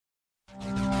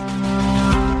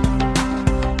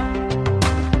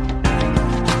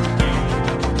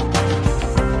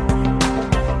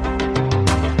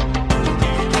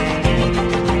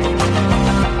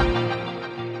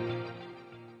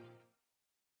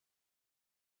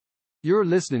You're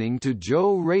listening to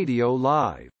Joe Radio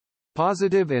Live.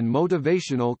 Positive and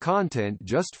motivational content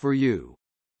just for you.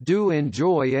 Do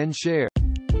enjoy and share.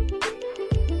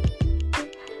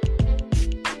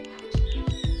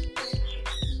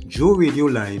 Joe Radio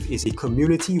Live is a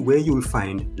community where you'll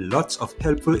find lots of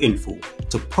helpful info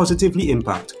to positively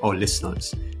impact our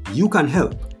listeners. You can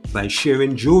help by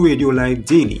sharing Joe Radio Live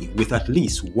daily with at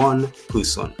least one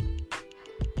person.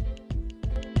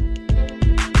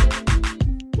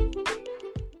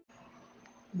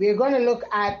 We're going to look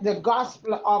at the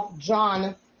Gospel of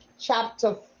John,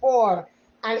 chapter 4,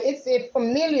 and it's a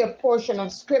familiar portion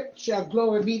of Scripture,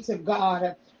 glory be to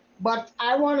God. But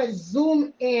I want to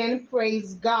zoom in,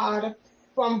 praise God,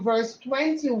 from verse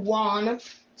 21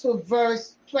 to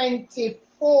verse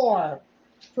 24,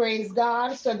 praise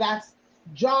God. So that's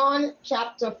John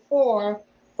chapter 4,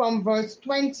 from verse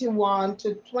 21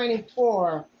 to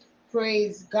 24,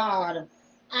 praise God.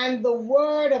 And the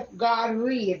word of God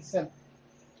reads,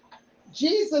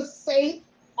 Jesus saith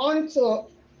unto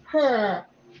her,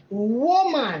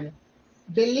 Woman,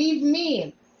 believe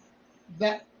me,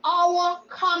 the hour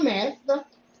cometh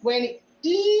when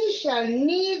ye shall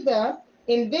neither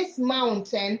in this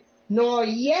mountain nor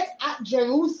yet at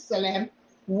Jerusalem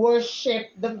worship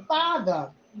the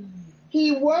Father.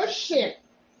 He worship,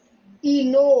 he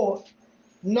know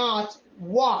not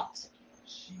what.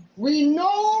 We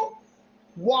know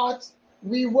what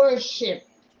we worship,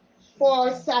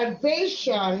 for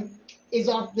salvation is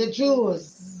of the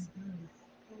Jews.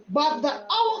 But the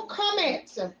hour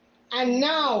cometh, and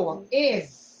now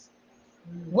is,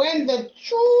 when the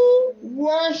true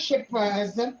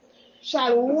worshippers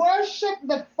shall worship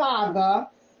the Father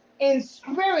in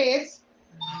spirit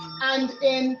and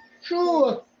in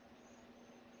truth.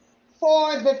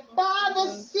 For the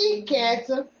Father seeketh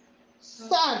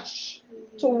such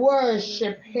to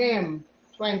worship him.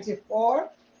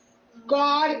 24.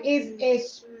 God is a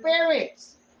spirit,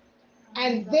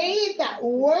 and they that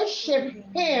worship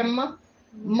him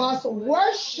must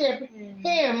worship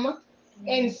him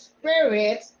in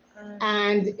spirit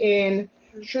and in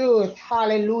truth.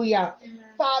 Hallelujah.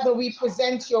 Father, we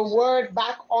present your word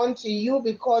back unto you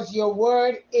because your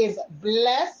word is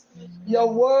blessed.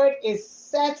 Your word is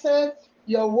settled.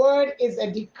 Your word is a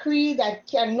decree that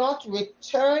cannot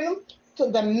return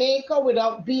to the maker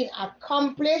without being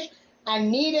accomplished,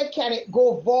 and neither can it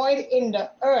go void in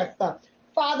the earth.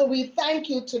 Father, we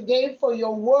thank you today for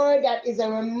your word that is a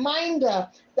reminder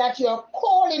that you're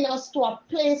calling us to a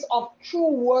place of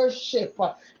true worship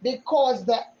because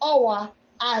the hour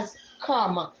has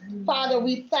come. Father,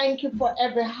 we thank you for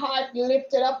every heart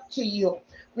lifted up to you.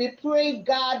 We pray,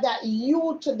 God, that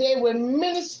you today will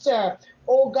minister,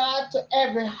 oh God, to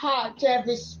every heart, to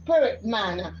every spirit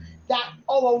man, that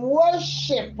our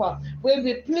worship will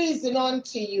be pleasing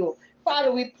unto you.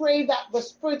 Father, we pray that the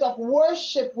spirit of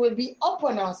worship will be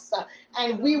upon us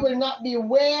and we will not be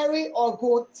weary or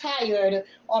go tired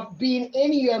of being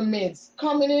in your midst,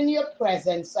 coming in your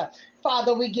presence.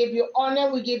 Father, we give you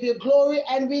honor, we give you glory,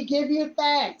 and we give you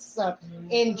thanks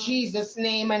in Jesus'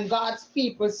 name. And God's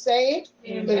people say,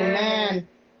 Amen.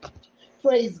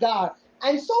 Praise God.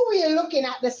 And so we are looking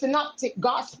at the synoptic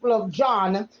Gospel of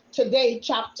John today,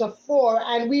 chapter 4,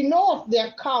 and we know of the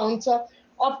account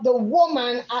of the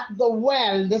woman at the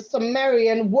well, the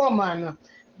Samaritan woman.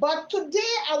 But today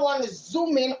I want to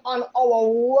zoom in on our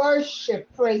worship,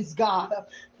 praise God.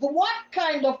 What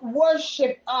kind of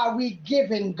worship are we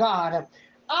giving God?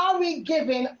 Are we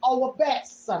giving our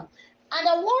best? And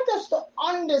I want us to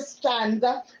understand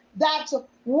that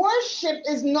worship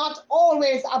is not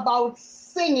always about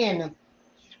singing.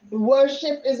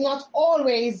 Worship is not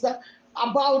always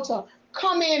about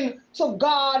coming to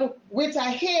God with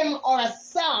a hymn or a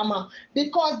psalm,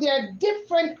 because there are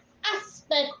different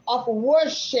aspects of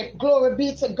worship, glory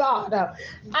be to God.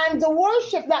 And the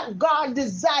worship that God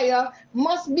desires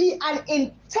must be an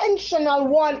intentional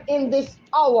one in this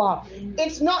hour.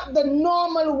 It's not the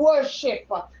normal worship.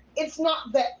 It's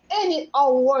not the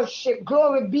anyhow worship,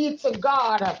 glory be to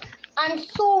God. And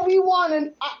so we want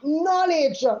to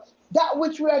acknowledge that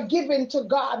which we are giving to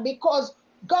God, because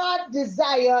God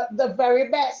desires the very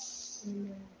best.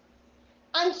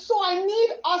 And so I need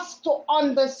us to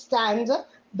understand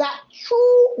that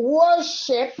true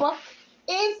worship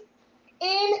is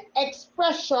in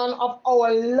expression of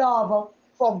our love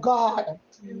for God.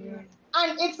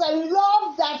 And it's a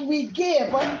love that we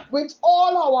give with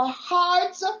all our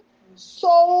heart,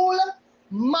 soul,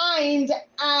 mind,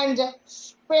 and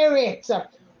spirit,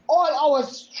 all our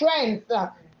strength.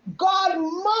 God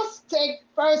must take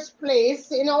first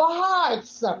place in our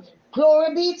hearts.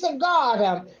 Glory be to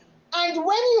God. And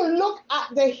when you look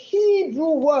at the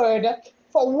Hebrew word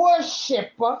for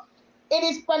worship, it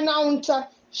is pronounced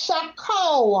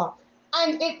shakao,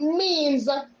 and it means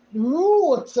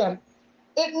root.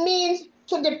 It means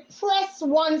to depress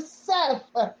oneself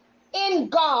in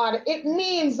God. It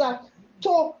means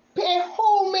to pay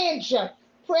homage,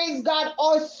 praise God,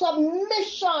 or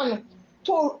submission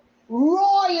to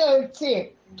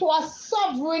royalty, to a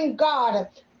sovereign God.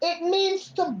 It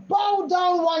means to bow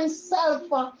down oneself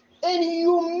in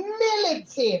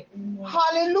humility.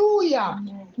 Hallelujah.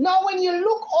 Now, when you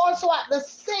look also at the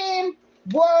same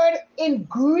word in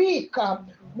Greek,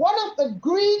 one of the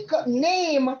Greek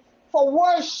name for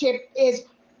worship is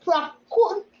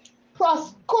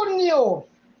proskuneo.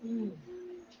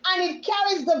 And it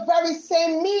carries the very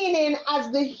same meaning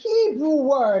as the Hebrew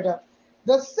word.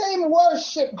 The same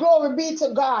worship, glory be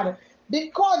to God.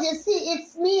 Because you see,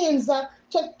 it means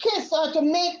to kiss or to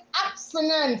make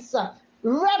abstinence,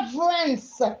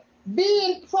 reverence,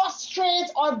 being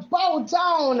prostrate or bow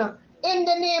down in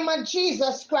the name of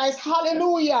Jesus Christ.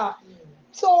 Hallelujah.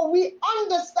 So we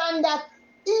understand that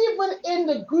even in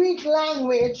the Greek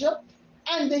language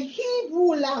and the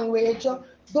Hebrew language,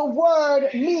 the word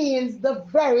means the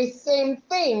very same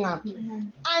thing.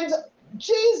 And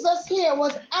Jesus here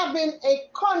was having a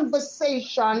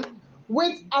conversation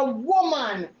with a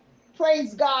woman.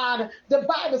 Praise God. The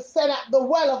Bible said at the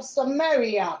well of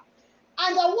Samaria.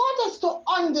 And I want us to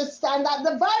understand that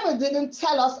the Bible didn't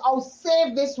tell us how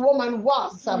saved this woman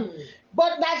was,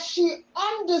 but that she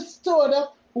understood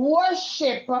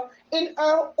worship in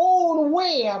her own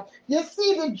way. You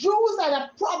see, the Jews had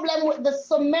a problem with the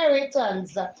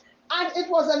Samaritans, and it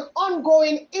was an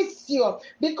ongoing issue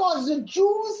because the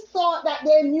Jews thought that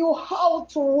they knew how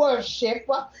to worship,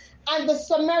 and the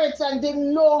Samaritan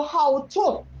didn't know how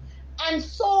to. And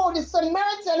so the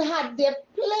Samaritan had their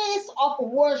place of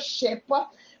worship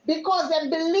because they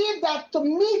believed that to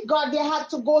meet God, they had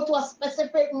to go to a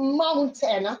specific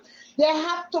mountain. They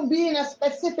have to be in a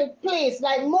specific place,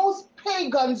 like most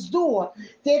pagans do.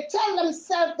 They tell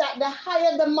themselves that the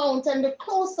higher the mountain, the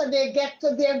closer they get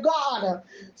to their God.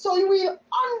 So you will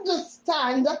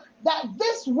understand that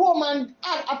this woman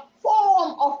had a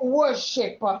form of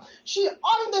worship. She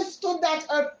understood that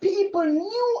her people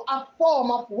knew a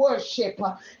form of worship,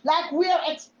 like we are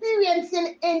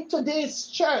experiencing in today's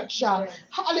church.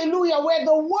 Hallelujah, where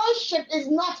the worship is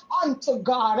not unto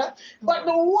God, but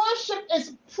the worship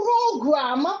is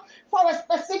programmed for a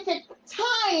specific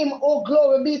time. Oh,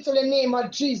 glory be to the name of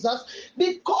Jesus,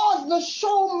 because the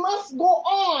show must go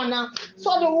on.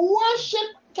 So the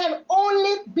worship can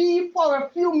only be for a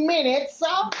few minutes,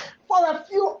 for a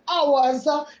few hours,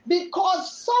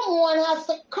 because someone has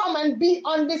to come and be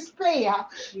on display.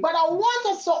 But I want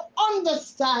us to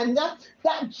understand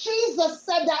that Jesus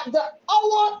said that the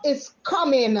hour is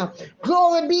coming.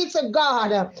 Glory be to God.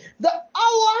 The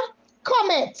hour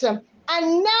cometh,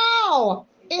 and now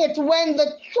it when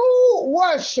the true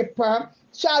worshiper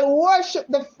shall worship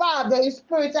the Father in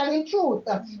spirit and in truth.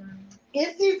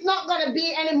 It's not going to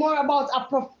be anymore about a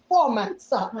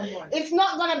performance. It's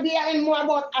not going to be anymore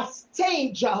about a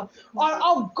stage or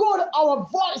how good our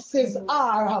voices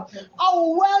are,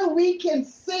 how well we can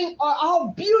sing, or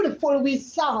how beautiful we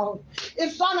sound.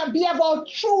 It's going to be about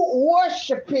true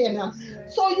worshiping.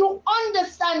 So you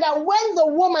understand that when the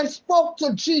woman spoke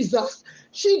to Jesus,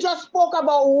 she just spoke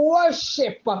about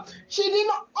worship. She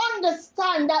didn't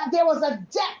understand that there was a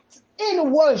depth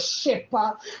in worship,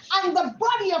 and the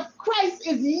body of Christ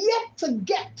is yet to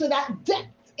get to that depth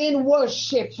in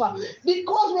worship,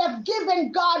 because we have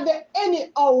given God the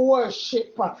any of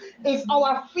worship. It's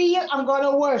our feel. I'm going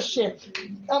to worship.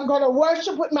 I'm going to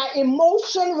worship with my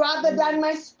emotion rather than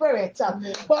my spirit.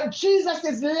 But Jesus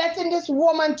is letting this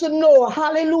woman to know,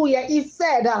 hallelujah, he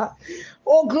said,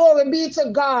 oh, glory be to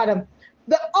God,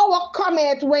 the hour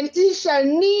cometh when he shall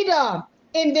neither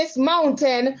in this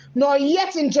mountain nor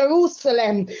yet in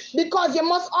Jerusalem, because you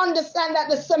must understand that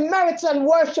the Samaritan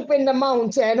worship in the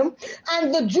mountain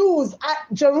and the Jews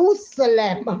at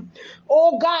Jerusalem.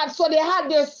 Oh God, so they had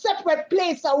their separate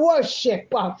place of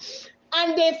worship.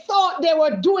 And they thought they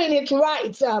were doing it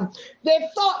right. They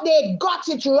thought they got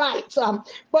it right.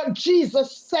 But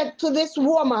Jesus said to this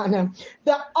woman,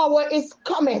 the hour is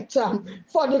cometh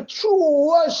for the true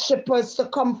worshipers to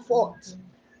come forth.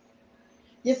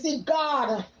 You see,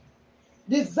 God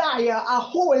desires a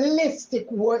holistic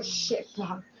worship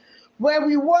where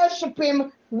we worship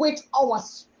him with our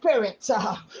spirit.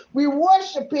 We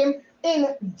worship him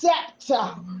in depth,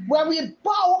 where we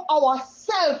bow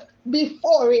ourselves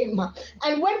before him.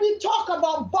 And when we talk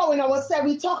about bowing ourselves,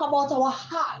 we talk about our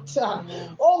heart.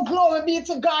 Oh, glory be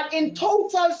to God, in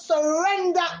total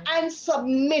surrender and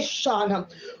submission,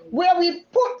 where we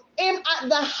put him at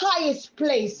the highest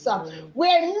place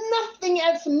where nothing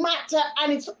else matters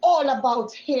and it's all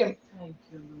about Him. Thank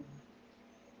you, Lord.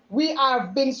 We are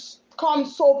become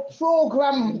so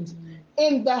programmed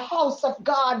in the house of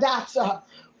God that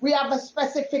we have a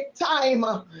specific time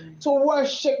to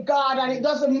worship God, and it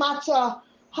doesn't matter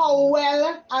how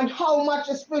well and how much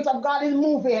the Spirit of God is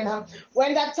moving.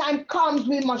 When that time comes,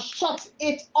 we must shut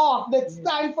it off. It's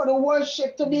time for the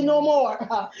worship to be no more.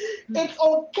 It's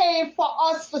okay for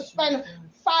us to spend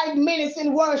 5 minutes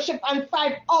in worship and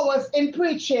 5 hours in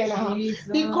preaching.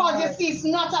 Because you see, it's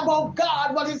not about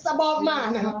God, but it's about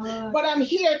man. But I'm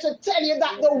here to tell you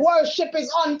that the worship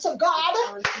is unto God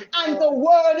and the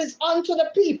word is unto the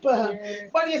people.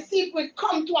 But you see, if we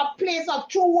come to a place of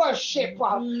true worship,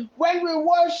 when we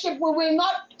worship, we will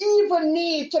not even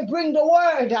need to bring the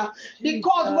word.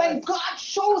 Because when God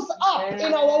shows up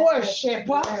in our worship,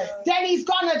 then He's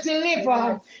going to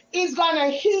deliver. He's going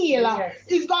to heal.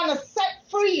 He's going to set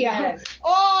free.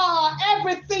 Oh,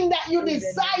 everything that you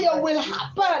desire will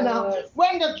happen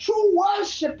when the true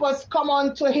worshipers come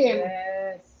unto Him.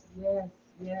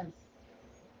 Yes.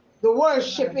 The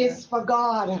worship is for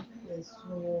God. Yes,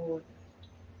 Lord.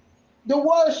 The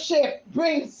worship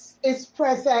brings His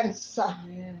presence.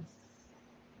 Yes.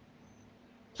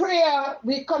 Prayer,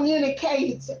 we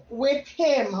communicate with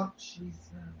Him. Jesus.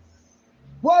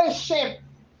 Worship,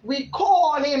 we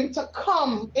call Him to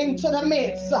come into the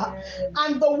midst.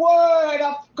 And the word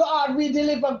of God we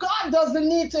deliver. God doesn't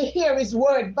need to hear His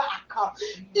word back.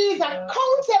 He's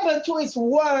accountable to His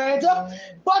word,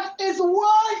 but His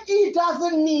word He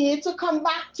doesn't need to come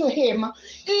back to Him.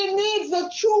 He needs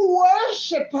the true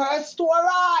worshipers to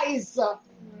arise.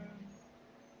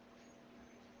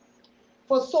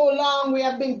 For so long we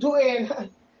have been doing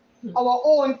our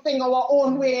own thing, our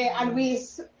own way, and we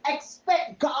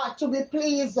expect God to be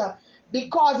pleased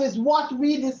because it's what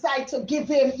we decide to give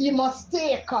Him, He must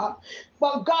take.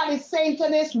 But God is saying to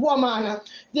this woman,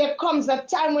 there comes a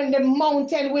time when the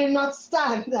mountain will not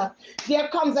stand. There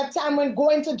comes a time when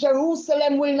going to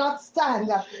Jerusalem will not stand,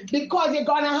 because you're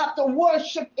going to have to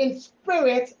worship in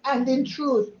spirit and in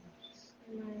truth.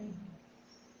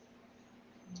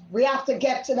 We have to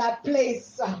get to that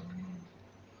place.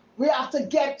 We have to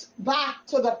get back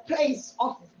to the place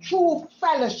of true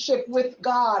fellowship with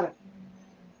God.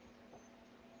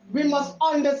 We must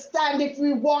understand, if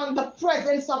we want the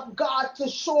presence of God to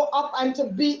show up and to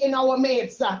be in our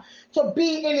midst, to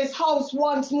be in His house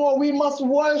once more, we must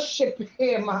worship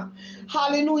Him.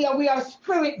 Hallelujah. We are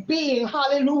spirit being.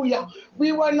 Hallelujah.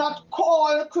 We were not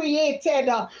called, created,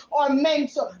 or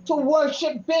meant to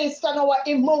worship based on our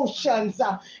emotions.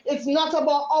 It's not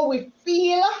about how we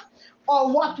feel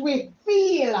or what we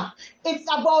feel. It's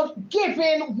about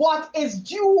giving what is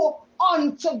due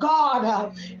unto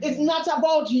God. It's not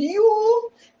about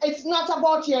you. It's not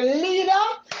about your leader.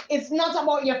 It's not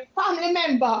about your family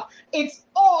member. It's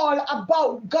all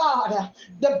about God.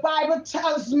 The Bible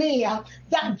tells me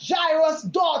that Jairus'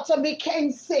 daughter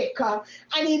became sick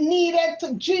and he needed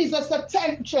Jesus'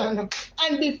 attention.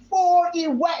 And before he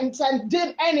went and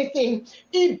did anything,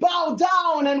 he bowed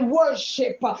down and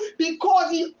worshiped,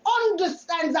 because he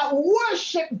understands that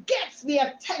worship gets the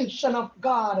attention of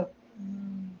God.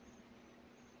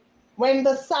 When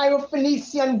the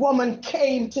Syrophoenician woman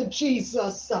came to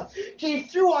Jesus, she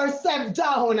threw herself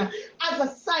down as a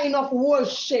sign of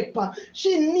worship.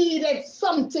 She needed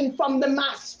something from the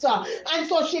Master, and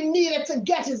so she needed to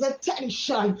get His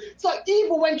attention. So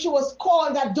even when she was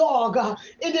called a dog,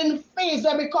 it didn't faze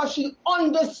her, because she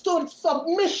understood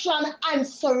submission and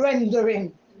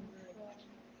surrendering.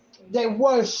 They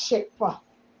worship. But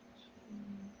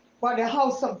the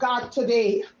house of God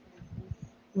today,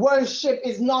 worship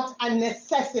is not a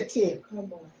necessity.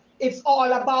 It's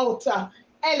all about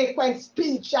eloquent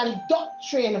speech and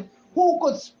doctrine. Who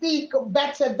could speak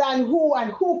better than who,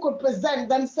 and who could present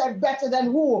themselves better than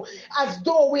who, as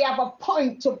though we have a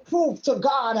point to prove to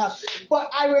God.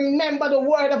 But I remember the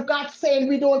word of God saying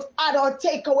we don't add or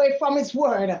take away from His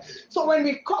word. So when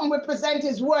we come, we present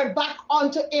His word back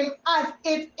unto Him as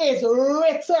it is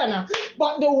written.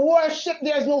 But the worship,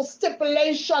 there's no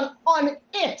stipulation on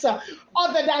it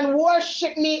other than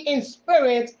worship me in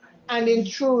spirit and in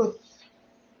truth.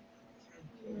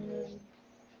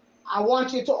 I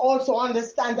want you to also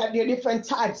understand that there are different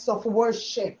types of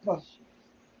worship.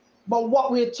 But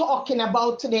what we're talking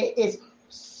about today is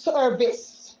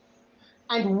service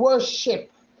and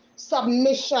worship,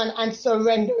 submission and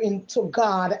surrendering to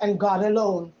God and God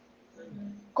alone.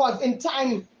 Because in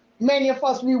time, many of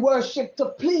us, we worship to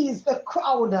please the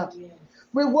crowd.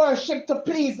 We worship to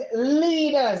please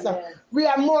leaders. Yes. We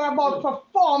are more about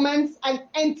performance and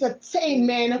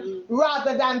entertainment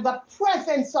rather than the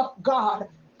presence of God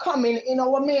coming in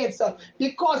our midst.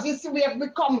 Because you see, we have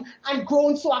become and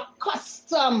grown so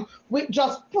accustomed with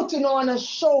just putting on a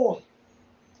show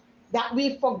that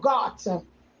we forgot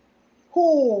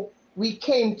who we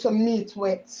came to meet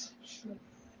with.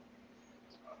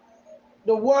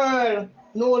 The world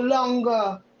no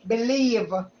longer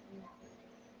believe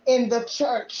in the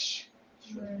church.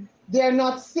 They're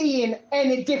not seeing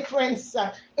any difference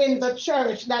in the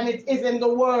church than it is in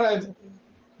the world.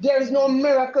 There is no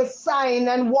miracle sign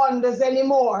and wonders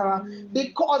anymore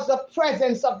because the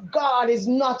presence of God is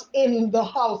not in the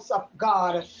house of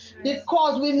God.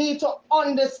 Because we need to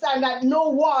understand that no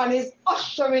one is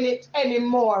ushering it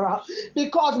anymore.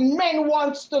 Because men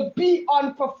want to be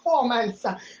on performance,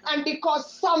 and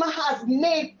because some has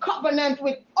made covenant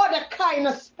with other kind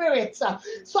of spirits.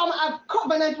 Some have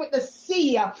covenant with the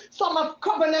sea. Some have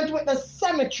covenant with the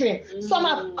cemetery. Some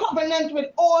have covenant with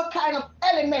all kind of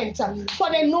elements. So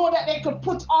they know that they could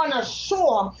put on a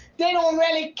show. They don't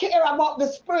really care about the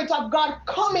Spirit of God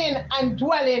coming and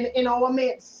dwelling in our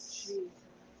midst.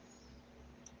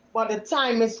 But the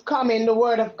time is coming, the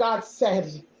Word of God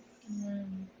said,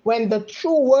 when the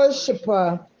true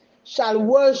worshiper shall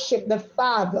worship the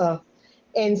Father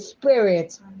in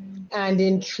spirit and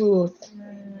in truth.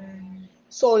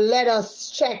 So let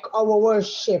us check our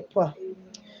worship.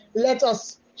 Let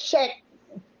us check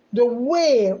the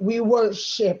way we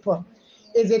worship.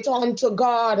 Is it unto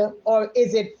God or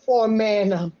is it for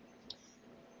men?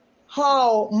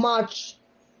 How much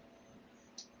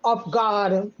of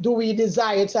God do we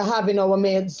desire to have in our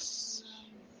midst?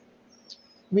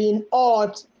 We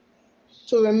ought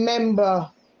to remember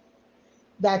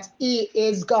that He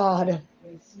is God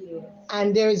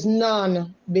and there is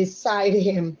none beside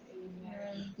Him.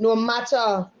 No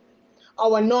matter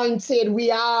how anointed we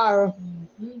are,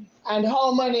 and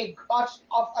how many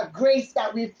of a grace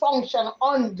that we function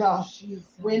under,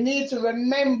 we need to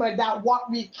remember that what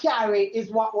we carry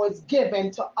is what was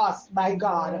given to us by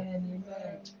God.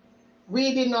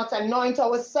 We did not anoint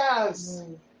ourselves.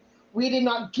 We did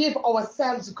not give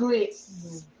ourselves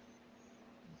grace.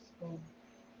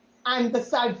 And the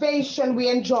salvation we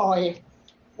enjoy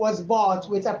was bought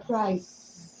with a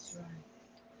price.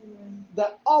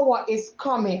 The hour is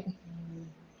coming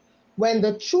when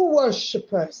the true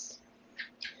worshipers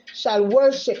shall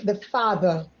worship the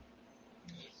Father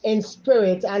in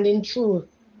spirit and in truth.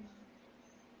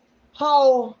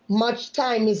 How much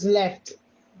time is left?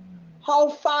 How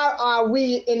far are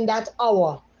we in that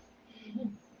hour?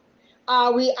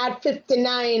 Are we at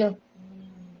 59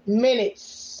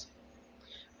 minutes?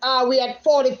 Are we at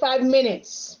 45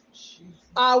 minutes?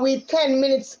 Are we 10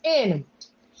 minutes in?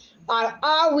 Or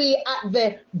are we at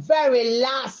the very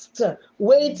last,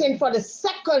 waiting for the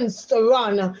seconds to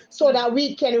run so that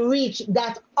we can reach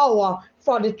that hour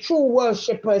for the true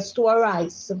worshipers to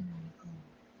arise?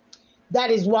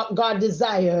 That is what God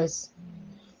desires.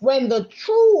 When the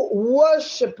true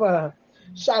worshiper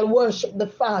shall worship the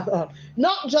Father,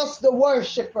 not just the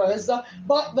worshipers,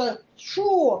 but the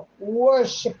true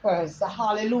worshipers.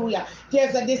 Hallelujah.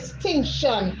 There's a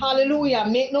distinction. Hallelujah.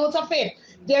 Make note of it.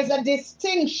 There's a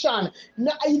distinction.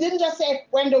 No, he didn't just say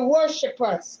when the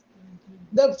worshipers.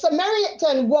 The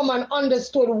Samaritan woman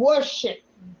understood worship.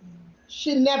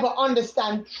 She never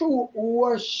understood true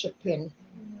worshiping.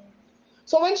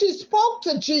 So when she spoke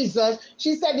to Jesus,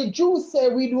 she said the Jews say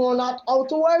we do not how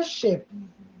to worship.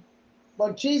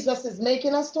 But Jesus is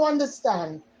making us to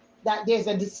understand that there's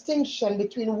a distinction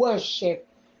between worship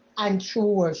and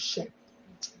true worship.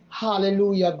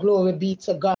 Hallelujah. Glory be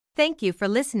to God. Thank you for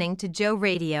listening to Joe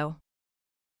Radio.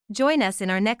 Join us in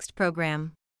our next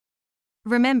program.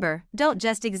 Remember, don't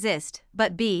just exist,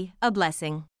 but be a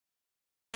blessing.